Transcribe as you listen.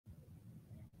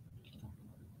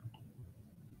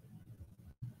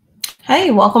Hey,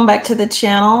 welcome back to the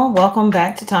channel. Welcome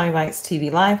back to Tommybites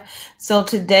TV Live. So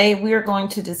today we are going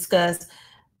to discuss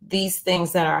these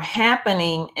things that are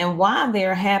happening and why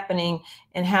they're happening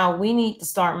and how we need to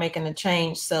start making a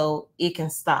change so it can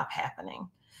stop happening.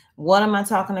 What am I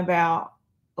talking about?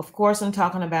 Of course, I'm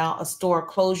talking about a store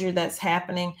closure that's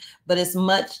happening, but it's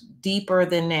much deeper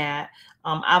than that.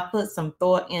 I've put some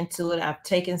thought into it. I've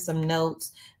taken some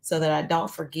notes so that I don't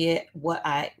forget what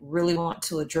I really want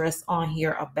to address on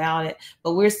here about it.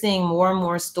 But we're seeing more and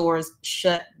more stores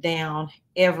shut down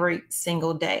every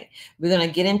single day. We're going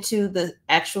to get into the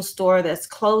actual store that's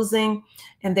closing,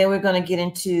 and then we're going to get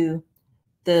into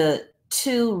the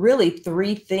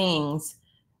three things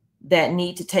that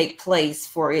need to take place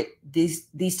for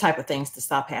these type of things to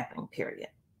stop happening, period.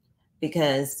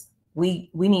 Because we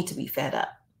need to be fed up.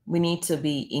 We need to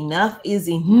be enough is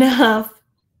enough.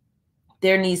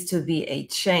 There needs to be a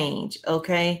change,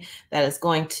 okay, that is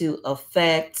going to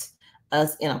affect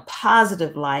us in a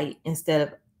positive light instead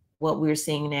of what we're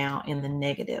seeing now in the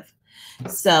negative.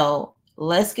 So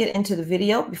let's get into the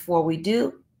video. Before we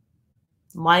do,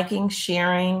 liking,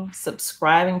 sharing,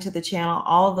 subscribing to the channel,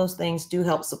 all of those things do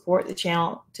help support the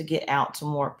channel to get out to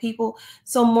more people,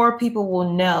 so more people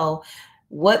will know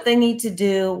what they need to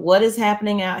do, what is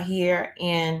happening out here,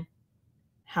 and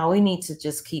how we need to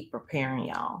just keep preparing,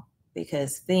 y'all,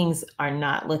 because things are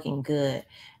not looking good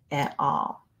at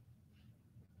all.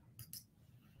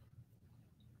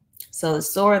 So the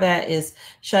store that is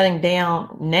shutting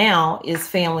down now is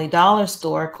Family Dollar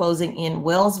store, closing in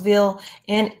Wellsville,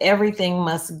 and everything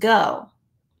must go.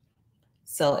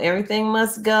 So everything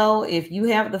must go. If you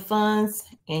have the funds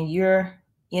and you're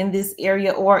in this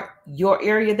area or your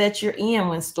area that you're in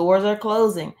when stores are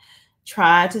closing,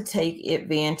 try to take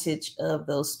advantage of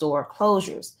those store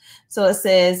closures. So it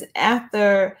says,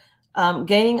 after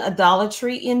gaining a Dollar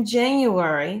Tree in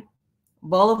January,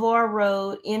 Boulevard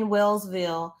Road in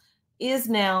Wellsville is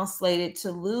now slated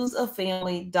to lose a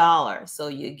Family Dollar. So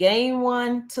you gain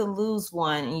one to lose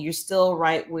one, and you're still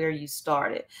right where you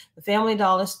started. The Family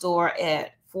Dollar store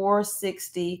at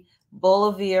 460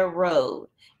 Boulevard Road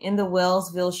in the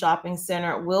Wellsville Shopping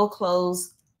Center will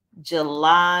close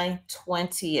July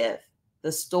 20th.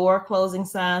 The store closing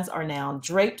signs are now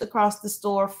draped across the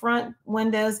store front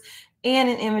windows, and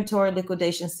an inventory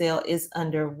liquidation sale is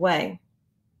underway.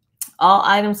 All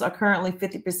items are currently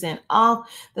 50% off.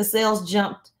 The sales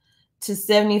jumped to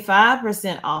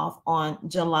 75% off on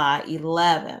July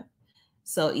 11th.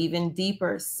 So even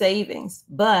deeper savings,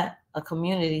 but a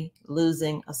community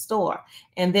losing a store.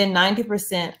 And then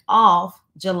 90% off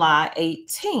July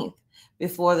 18th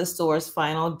before the store's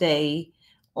final day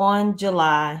on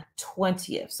July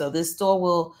 20th. So this store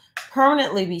will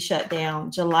permanently be shut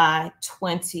down July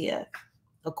 20th,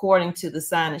 according to the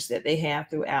signage that they have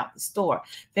throughout the store.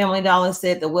 Family Dollar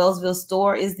said the Wellsville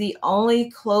store is the only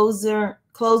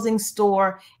closing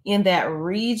store in that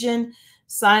region.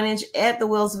 Signage at the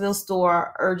Wellsville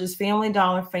store urges Family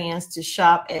Dollar fans to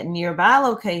shop at nearby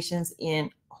locations in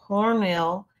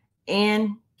Hornell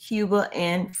and Cuba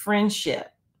and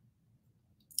Friendship.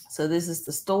 So this is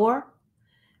the store.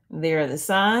 There are the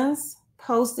signs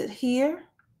posted here.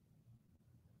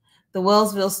 The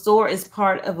Wellsville store is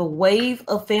part of a wave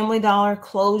of Family Dollar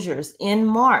closures. In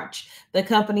March, the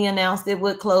company announced it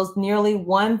would close nearly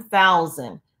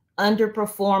 1,000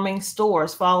 underperforming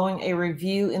stores following a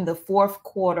review in the fourth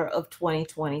quarter of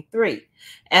 2023.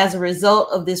 As a result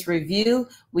of this review,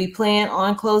 we plan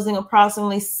on closing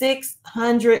approximately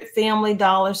 600 Family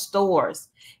Dollar stores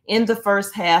in the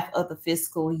first half of the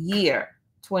fiscal year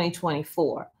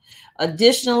 2024.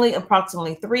 Additionally,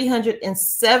 approximately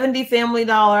 370 Family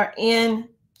Dollar and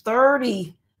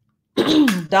 30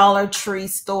 Dollar Tree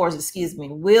stores,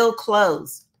 will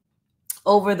close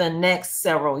over the next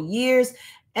several years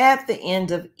at the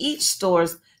end of each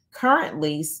store's current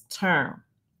lease term.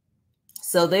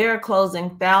 So they are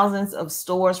closing thousands of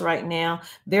stores right now.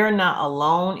 They're not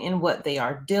alone in what they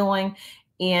are doing.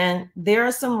 And there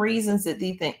are some reasons that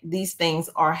these things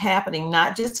are happening,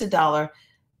 not just to Dollar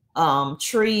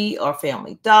Tree or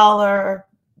Family Dollar,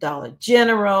 Dollar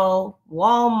General,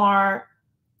 Walmart.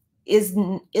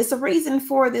 It's a reason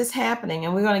for this happening,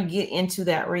 and we're going to get into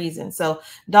that reason. So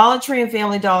Dollar Tree and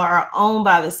Family Dollar are owned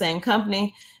by the same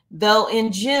company, though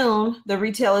in June, the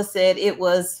retailer said it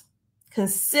was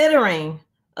considering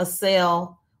a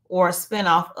sale or a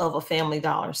spinoff of a Family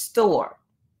Dollar store.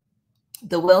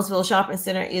 The Wellsville Shopping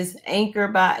Center is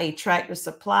anchored by a Tractor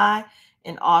Supply,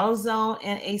 an AutoZone,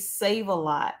 and a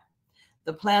Save-A-Lot.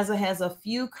 The plaza has a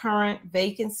few current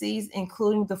vacancies,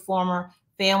 including the former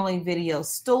Family Video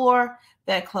store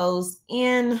that closed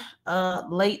in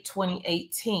late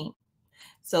 2018.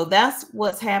 So that's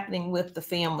what's happening with the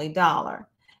Family Dollar.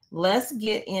 Let's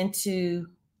get into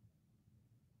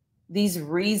these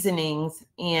reasonings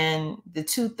and the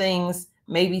two things,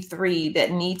 maybe three,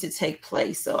 that need to take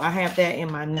place. So I have that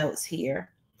in my notes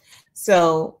here.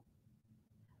 So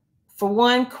for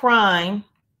one, crime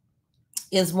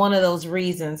is one of those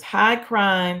reasons. High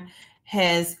crime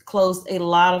has closed a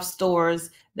lot of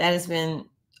stores. That has been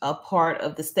a part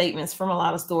of the statements from a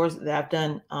lot of stores that I've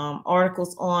done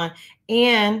articles on.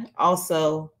 And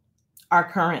also our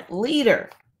current leader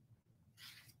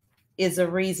is a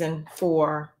reason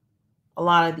for a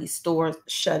lot of these stores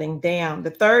shutting down. The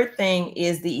third thing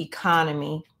is the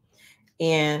economy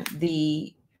and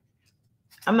the,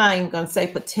 I'm not even going to say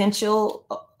potential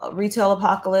retail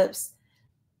apocalypse.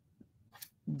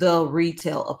 The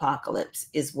retail apocalypse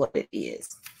is what it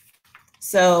is.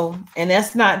 So, and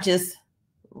that's not just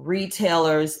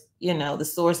retailers, you know, the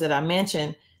stores that I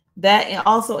mentioned, that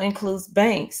also includes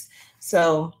banks.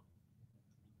 So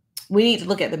we need to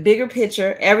look at the bigger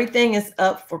picture. Everything is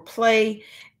up for play.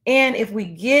 And if we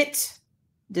get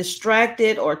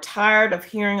distracted or tired of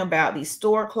hearing about these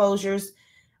store closures,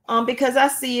 because I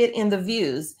see it in the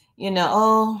views, you know,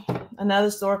 oh,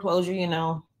 another store closure, you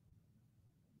know,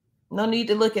 no need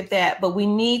to look at that, but we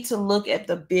need to look at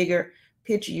the bigger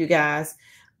picture, you guys.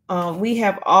 We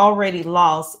have already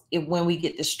lost it when we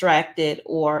get distracted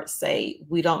or say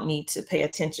we don't need to pay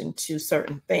attention to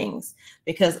certain things,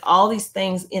 because all these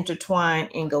things intertwine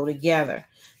and go together.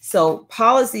 So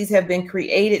policies have been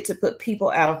created to put people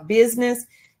out of business,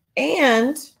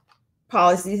 and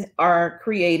policies are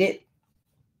created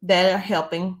that are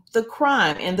helping the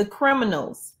crime and the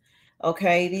criminals.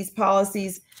 Okay, these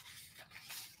policies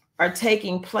are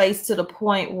taking place to the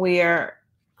point where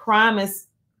crime is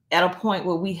at a point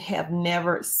where we have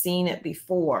never seen it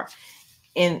before.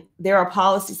 And there are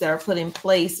policies that are put in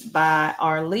place by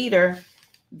our leader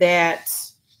that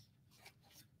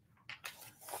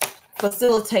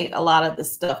facilitate a lot of the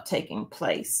stuff taking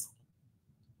place.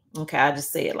 Okay, I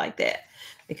just say it like that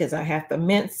because I have to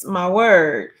mince my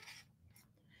word.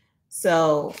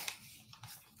 So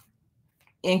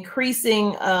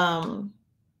increasing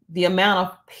the amount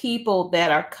of people that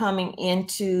are coming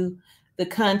into the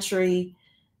country,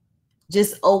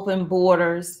 just open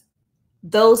borders,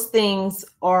 those things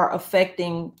are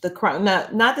affecting the crime.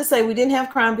 Not to say we didn't have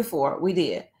crime before, we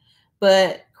did,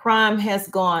 but crime has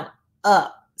gone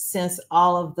up since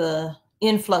all of the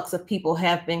influx of people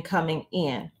have been coming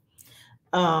in.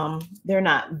 They're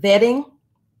not vetting,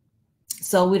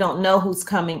 so we don't know who's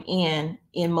coming in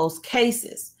most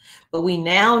cases, but we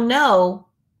now know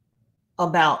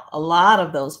about a lot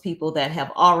of those people that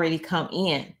have already come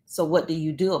in. So what do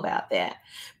you do about that?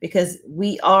 Because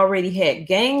we already had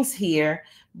gangs here,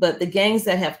 but the gangs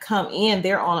that have come in,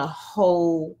 they're on a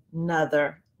whole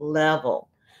nother level.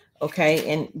 Okay.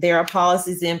 And there are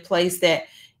policies in place that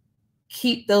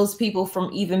keep those people from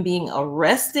even being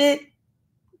arrested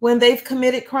when they've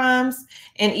committed crimes.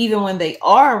 And even when they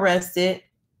are arrested,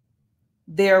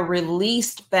 they're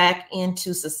released back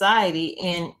into society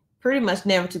and pretty much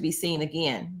never to be seen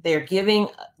again. They're given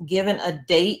a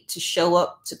date to show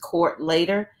up to court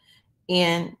later,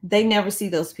 and they never see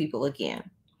those people again.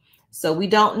 So we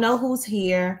don't know who's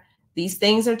here. These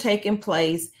things are taking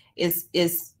place.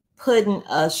 Is putting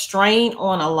a strain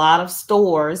on a lot of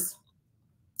stores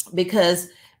because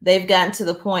they've gotten to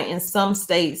the point in some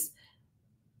states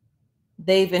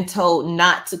they've been told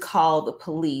not to call the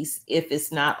police if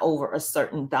it's not over a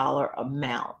certain dollar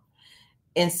amount.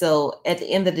 And so at the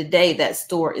end of the day, that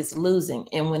store is losing.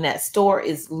 And when that store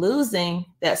is losing,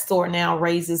 that store now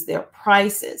raises their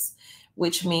prices,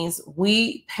 which means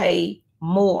we pay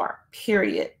more,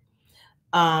 period.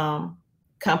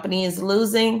 Company is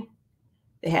losing.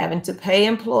 They're having to pay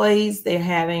employees. They're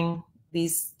having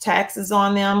these taxes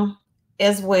on them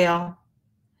as well.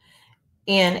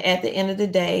 And at the end of the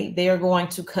day, they are going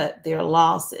to cut their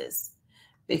losses.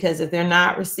 Because if they're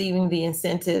not receiving the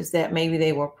incentives that maybe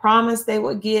they were promised they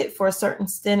would get for a certain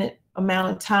extended amount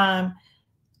of time,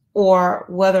 or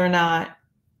whether or not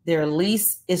their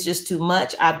lease is just too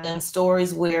much. I've done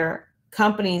stories where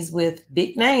companies with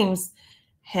big names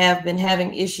have been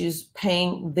having issues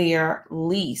paying their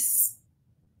lease,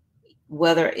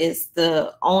 whether it's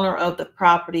the owner of the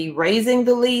property raising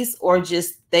the lease or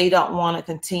just they don't want to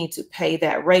continue to pay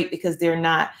that rate because they're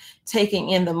not taking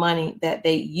in the money that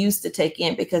they used to take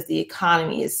in because the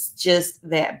economy is just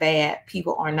that bad.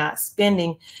 People are not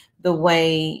spending the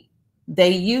way they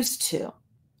used to.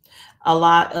 A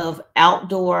lot of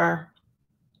outdoor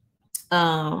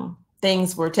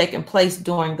things were taking place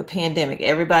during the pandemic.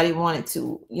 Everybody wanted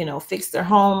to, you know, fix their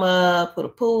home up, put a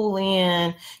pool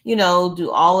in, you know, do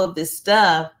all of this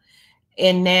stuff.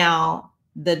 And now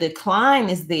the decline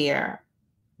is there.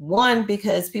 One,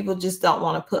 because people just don't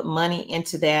want to put money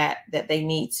into that they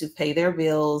need to pay their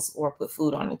bills or put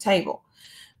food on the table.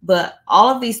 But all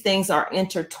of these things are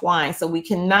intertwined. So we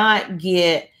cannot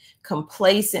get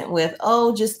complacent with,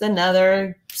 oh, just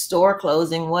another store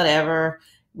closing, whatever.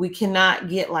 We cannot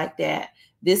get like that.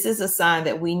 This is a sign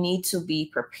that we need to be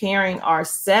preparing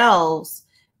ourselves.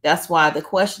 That's why the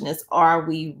question is, are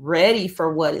we ready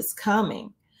for what is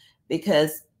coming?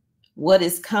 Because what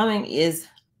is coming is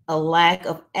a lack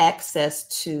of access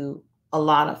to a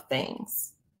lot of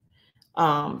things,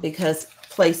 because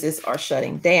places are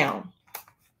shutting down.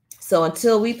 So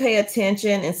until we pay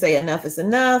attention and say enough is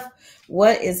enough,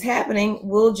 what is happening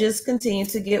will just continue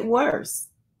to get worse.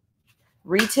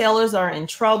 Retailers are in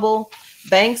trouble.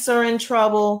 Banks are in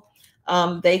trouble.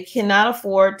 They cannot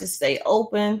afford to stay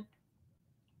open.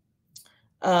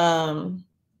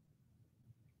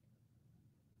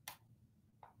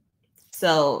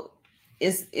 So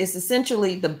it's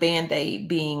essentially the Band-Aid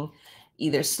being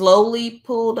either slowly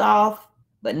pulled off,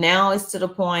 but now it's to the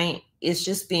point it's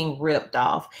just being ripped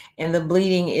off and the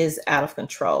bleeding is out of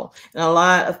control. And a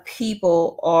lot of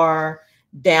people are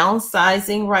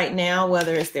downsizing right now,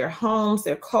 whether it's their homes,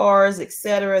 their cars,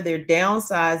 etc. They're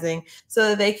downsizing so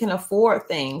that they can afford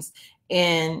things.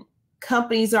 And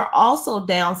companies are also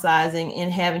downsizing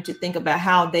and having to think about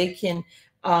how they can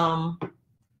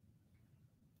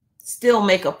still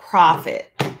make a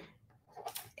profit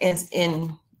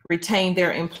and retain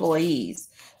their employees.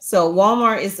 So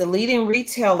Walmart is the leading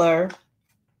retailer,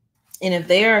 and if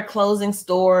they are closing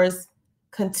stores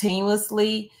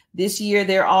continuously, this year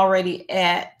they're already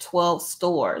at 12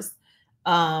 stores.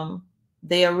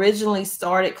 They originally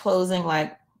started closing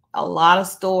like a lot of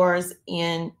stores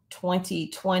in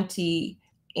 2020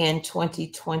 and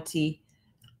 2020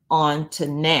 on to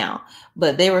now,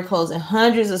 but they were closing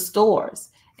hundreds of stores.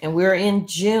 And we're in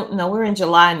June, no, we're in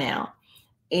July now,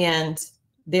 and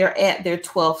they're at their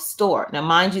 12th store. Now,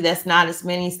 mind you, that's not as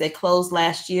many as they closed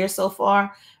last year so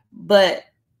far, but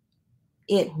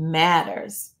it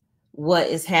matters what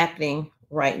is happening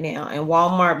right now. And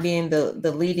Walmart being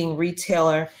the leading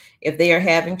retailer, if they are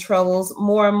having troubles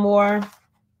more and more,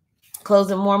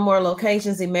 closing more and more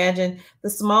locations, imagine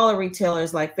the smaller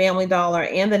retailers like Family Dollar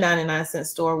and the 99-cent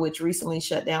store, which recently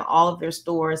shut down all of their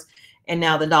stores. And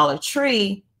now the Dollar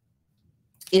Tree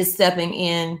is stepping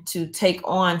in to take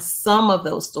on some of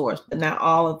those stores, but not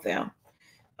all of them.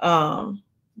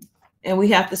 And we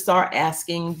have to start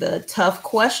asking the tough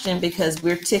question, because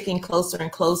we're ticking closer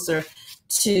and closer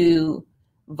to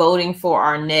voting for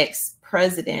our next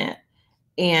president.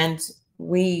 And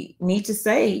we need to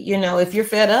say, you know, if you're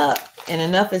fed up and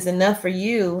enough is enough for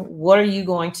you, what are you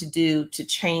going to do to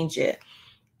change it?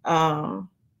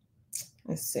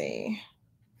 Let's see.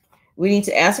 We need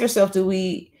to ask ourselves, do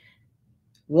we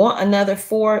want another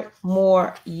 4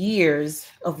 more years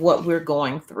of what we're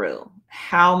going through?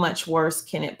 How much worse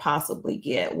can it possibly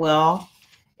get? Well,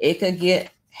 it could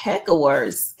get heck of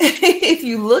worse if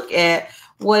you look at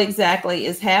what exactly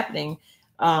is happening.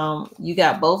 You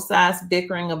got both sides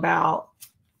bickering about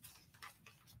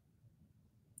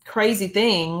crazy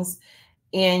things,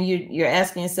 and you're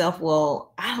asking yourself,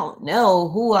 well, I don't know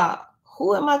who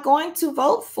am I going to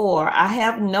vote for? I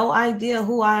have no idea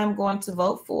who I am going to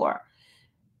vote for.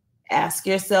 Ask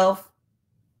yourself,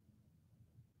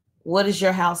 what is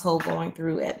your household going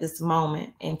through at this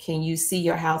moment? And can you see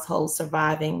your household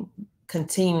surviving,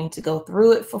 continuing to go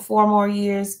through it for 4 more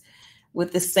years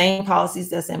with the same policies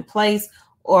that's in place,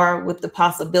 or with the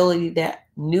possibility that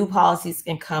new policies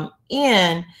can come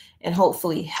in and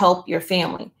hopefully help your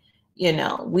family? You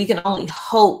know, we can only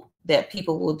hope that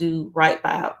people will do right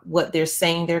by what they're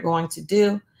saying they're going to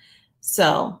do.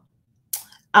 So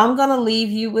I'm going to leave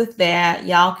you with that.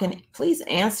 Y'all can please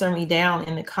answer me down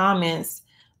in the comments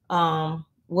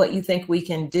what you think we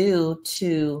can do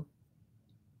to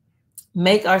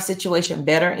make our situation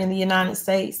better in the United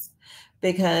States,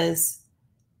 because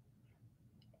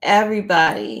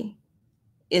everybody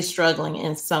is struggling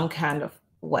in some kind of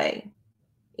way.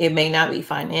 It may not be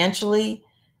financially,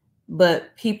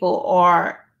 but people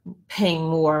are paying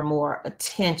more and more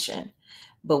attention.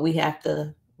 But we have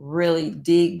to really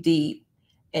dig deep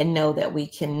and know that we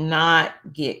cannot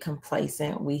get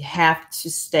complacent. We have to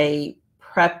stay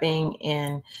prepping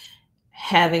and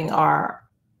having our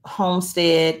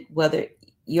homestead, whether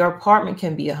your apartment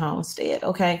can be a homestead,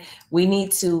 okay? We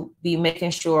need to be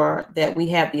making sure that we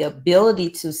have the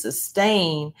ability to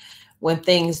sustain when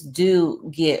things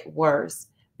do get worse,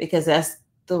 because that's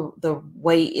the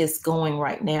way it's going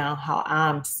right now, how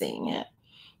I'm seeing it.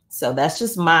 So that's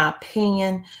just my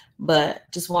opinion, but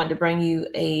just wanted to bring you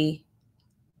a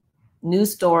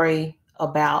news story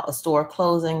about a store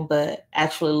closing, but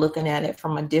actually looking at it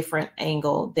from a different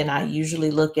angle than I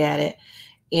usually look at it,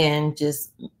 and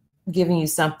just giving you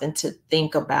something to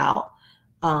think about,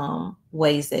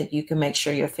 ways that you can make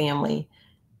sure your family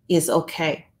is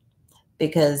okay.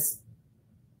 Because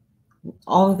the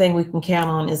only thing we can count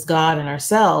on is God and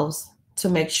ourselves to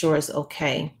make sure it's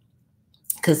okay.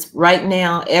 Because right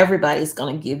now, everybody's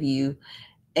going to give you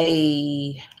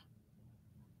a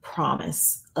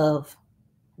promise of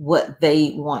what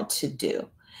they want to do.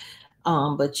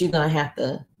 But you're going to have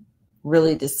to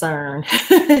really discern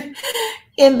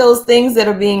in those things that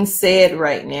are being said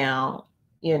right now,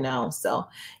 you know. So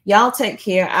y'all take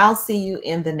care. I'll see you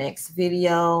in the next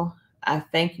video. I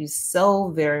thank you so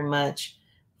very much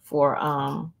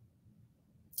for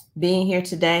being here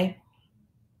today.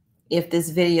 If this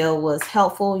video was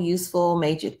helpful, useful,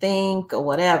 made you think, or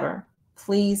whatever,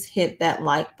 please hit that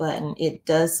like button. It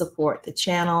does support the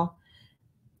channel.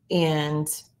 And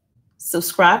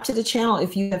subscribe to the channel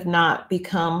if you have not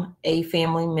become a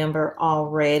family member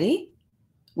already.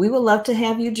 We would love to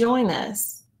have you join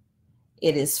us.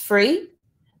 It is free.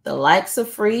 The likes are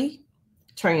free.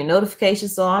 Turn your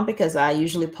notifications on because I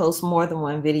usually post more than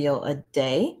one video a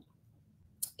day.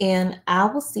 And I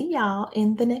will see y'all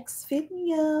in the next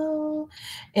video.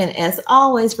 And as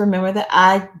always, remember that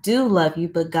I do love you,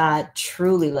 but God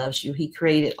truly loves you. He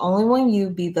created only when you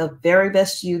be the very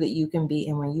best you that you can be.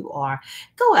 And when you are,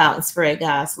 go out and spread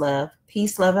God's love,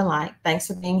 peace, love, and light. Thanks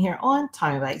for being here on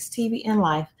Tommybites TV and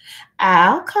Life.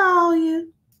 I'll call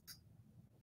you.